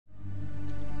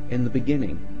In the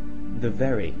beginning, the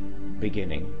very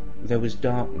beginning, there was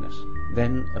darkness,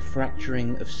 then a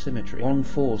fracturing of symmetry. One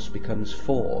force becomes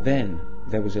four. Then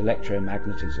there was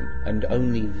electromagnetism, and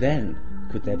only then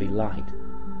could there be light,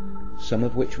 some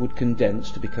of which would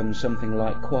condense to become something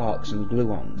like quarks and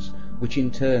gluons, which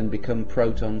in turn become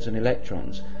protons and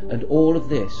electrons, and all of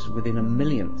this within a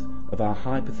millionth of our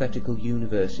hypothetical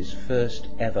universe's first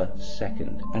ever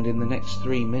second. And in the next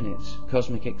 3 minutes,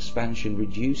 cosmic expansion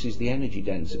reduces the energy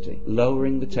density,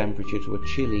 lowering the temperature to a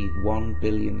chilly 1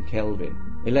 billion Kelvin.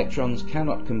 Electrons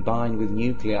cannot combine with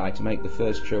nuclei to make the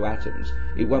first true atoms.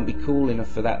 It won't be cool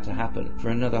enough for that to happen for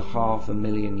another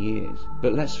 500,000 years.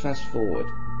 But let's fast forward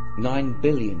 9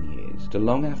 billion years to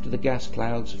long after the gas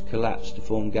clouds have collapsed to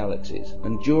form galaxies,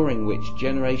 and during which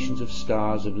generations of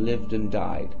stars have lived and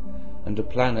died, and a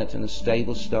planet and a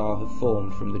stable star have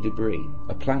formed from the debris.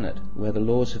 A planet where the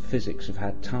laws of physics have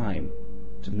had time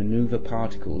to maneuver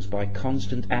particles by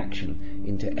constant action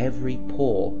into every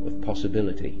pore of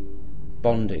possibility,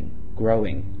 bonding,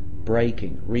 growing,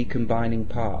 breaking, recombining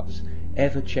parts,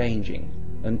 ever changing,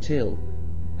 until,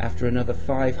 after another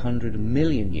 500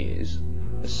 million years,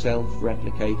 a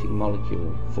self-replicating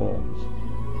molecule forms.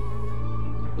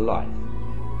 Life.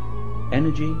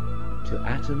 Energy to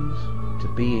atoms to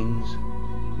beings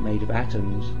made of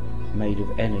atoms made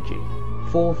of energy.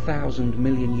 4,000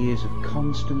 million years of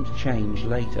constant change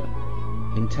later,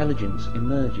 intelligence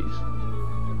emerges,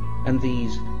 and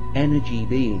these energy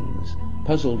beings,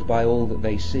 puzzled by all that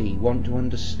they see, want to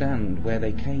understand where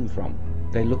they came from.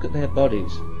 They look at their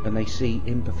bodies and they see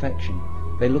imperfection.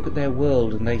 They look at their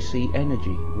world and they see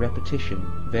energy, repetition,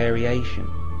 variation,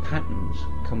 patterns,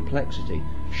 complexity,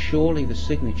 surely the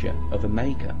signature of a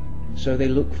maker. So they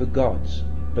look for gods,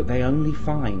 but they only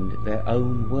find their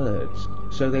own words.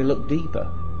 So they look deeper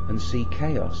and see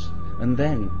chaos, and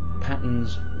then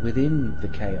patterns within the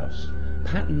chaos,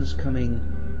 patterns coming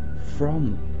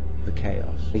from the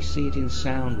chaos. They see it in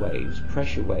sound waves,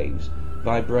 pressure waves,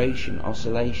 vibration,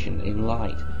 oscillation, in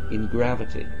light, in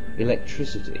gravity,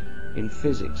 electricity, in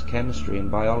physics, chemistry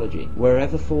and biology.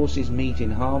 Wherever forces meet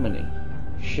in harmony,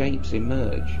 shapes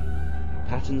emerge,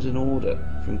 patterns and order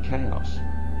from chaos.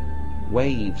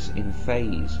 Waves in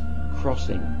phase,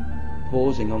 crossing,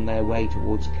 pausing on their way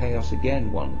towards chaos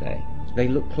again one day. They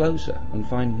look closer and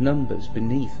find numbers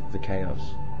beneath the chaos.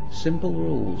 Simple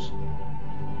rules.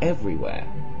 Everywhere.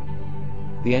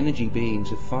 The energy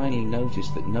beings have finally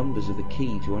noticed that numbers are the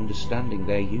key to understanding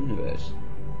their universe.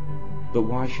 But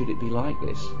why should it be like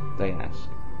this, they ask.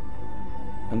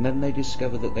 And then they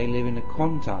discover that they live in a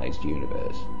quantized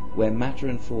universe, where matter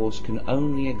and force can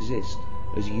only exist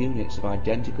as units of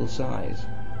identical size,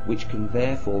 which can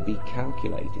therefore be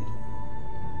calculated,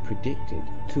 predicted,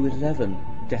 to 11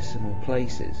 decimal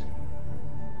places.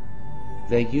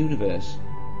 Their universe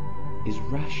is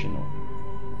rational.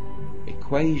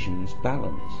 Equations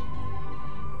balance.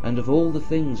 And of all the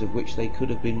things of which they could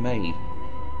have been made,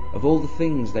 of all the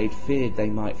things they'd feared they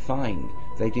might find,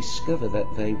 they discover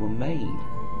that they were made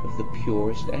of the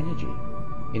purest energy,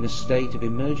 in a state of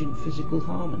emergent physical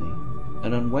harmony,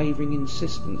 an unwavering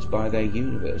insistence by their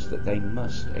universe that they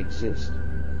must exist,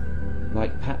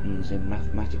 like patterns in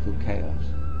mathematical chaos.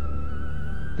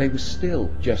 They were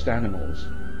still just animals.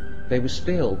 They were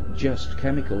still just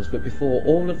chemicals, but before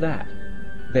all of that,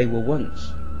 they were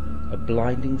once a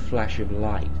blinding flash of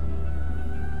light.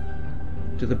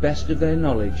 To the best of their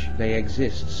knowledge, they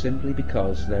exist simply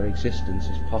because their existence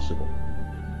is possible.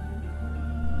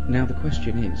 Now the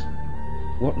question is,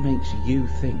 what makes you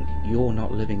think you're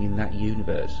not living in that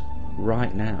universe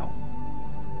right now?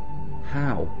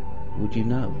 How would you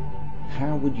know?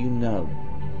 How would you know?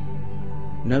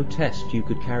 No test you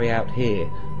could carry out here,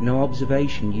 no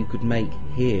observation you could make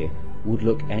here would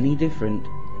look any different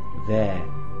there.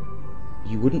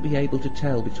 You wouldn't be able to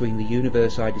tell between the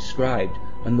universe I described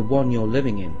and the one you're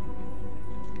living in.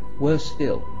 Worse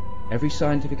still, every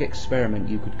scientific experiment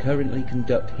you could currently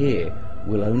conduct here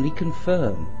will only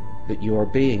confirm that you are a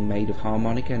being made of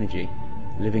harmonic energy,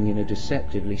 living in a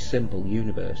deceptively simple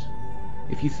universe.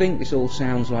 If you think this all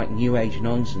sounds like New Age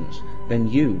nonsense, then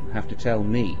you have to tell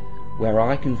me where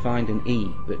I can find an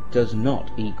E that does not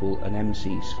equal an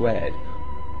MC squared,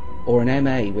 or an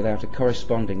MA without a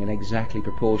corresponding and exactly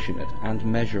proportionate and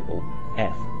measurable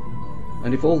F.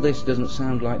 And if all this doesn't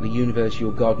sound like the universe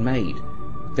your God made,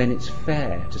 then it's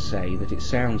fair to say that it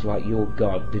sounds like your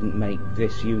God didn't make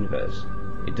this universe.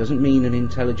 It doesn't mean an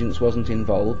intelligence wasn't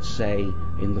involved, say,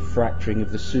 in the fracturing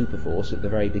of the superforce at the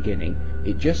very beginning.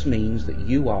 It just means that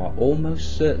you are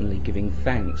almost certainly giving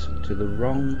thanks to the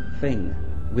wrong thing.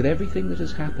 With everything that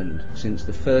has happened since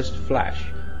the first flash,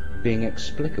 being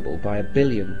explicable by a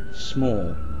billion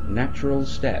small, natural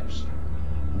steps,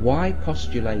 why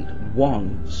postulate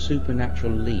one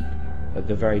supernatural leap at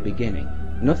the very beginning?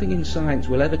 Nothing in science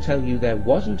will ever tell you there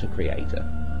wasn't a creator.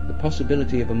 The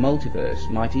possibility of a multiverse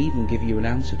might even give you an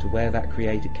answer to where that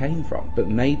creator came from. But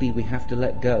maybe we have to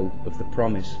let go of the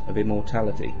promise of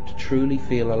immortality to truly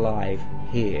feel alive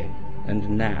here and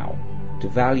now, to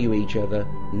value each other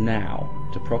now,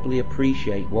 to properly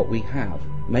appreciate what we have.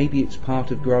 Maybe it's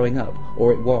part of growing up,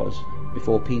 or it was,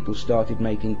 before people started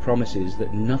making promises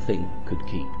that nothing could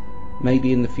keep.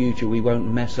 Maybe in the future we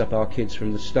won't mess up our kids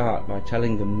from the start by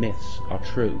telling them myths are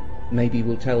true. Maybe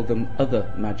we'll tell them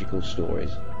other magical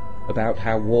stories about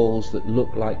how walls that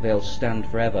look like they'll stand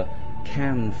forever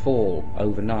can fall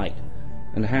overnight,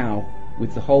 and how,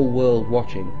 with the whole world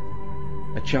watching,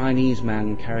 a Chinese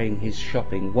man carrying his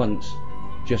shopping once,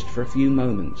 just for a few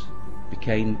moments,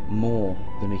 became more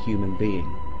than a human being.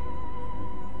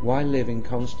 Why live in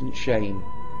constant shame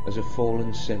as a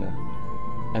fallen sinner,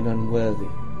 an unworthy,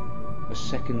 a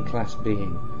second-class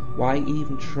being? Why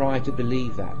even try to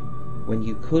believe that, when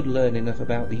you could learn enough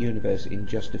about the universe in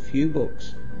just a few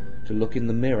books to look in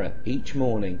the mirror each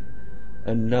morning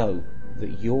and know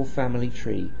that your family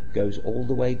tree goes all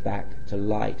the way back to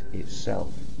light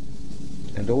itself,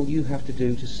 and all you have to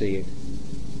do to see it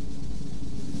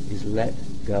is let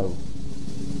go.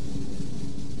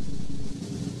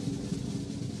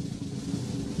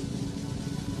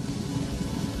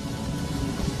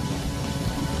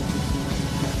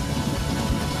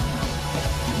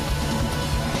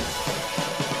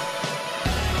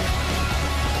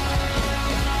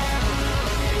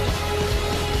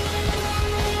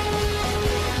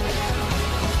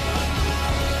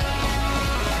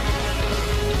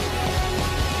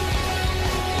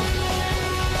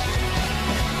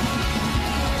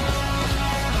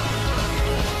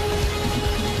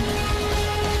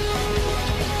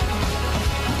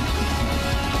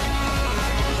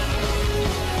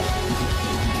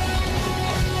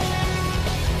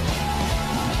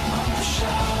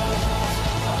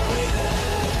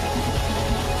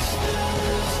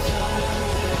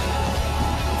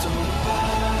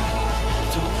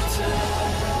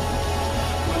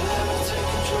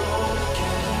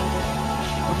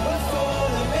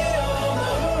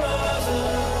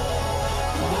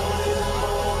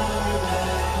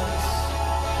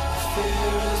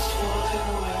 Fear is falling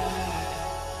away.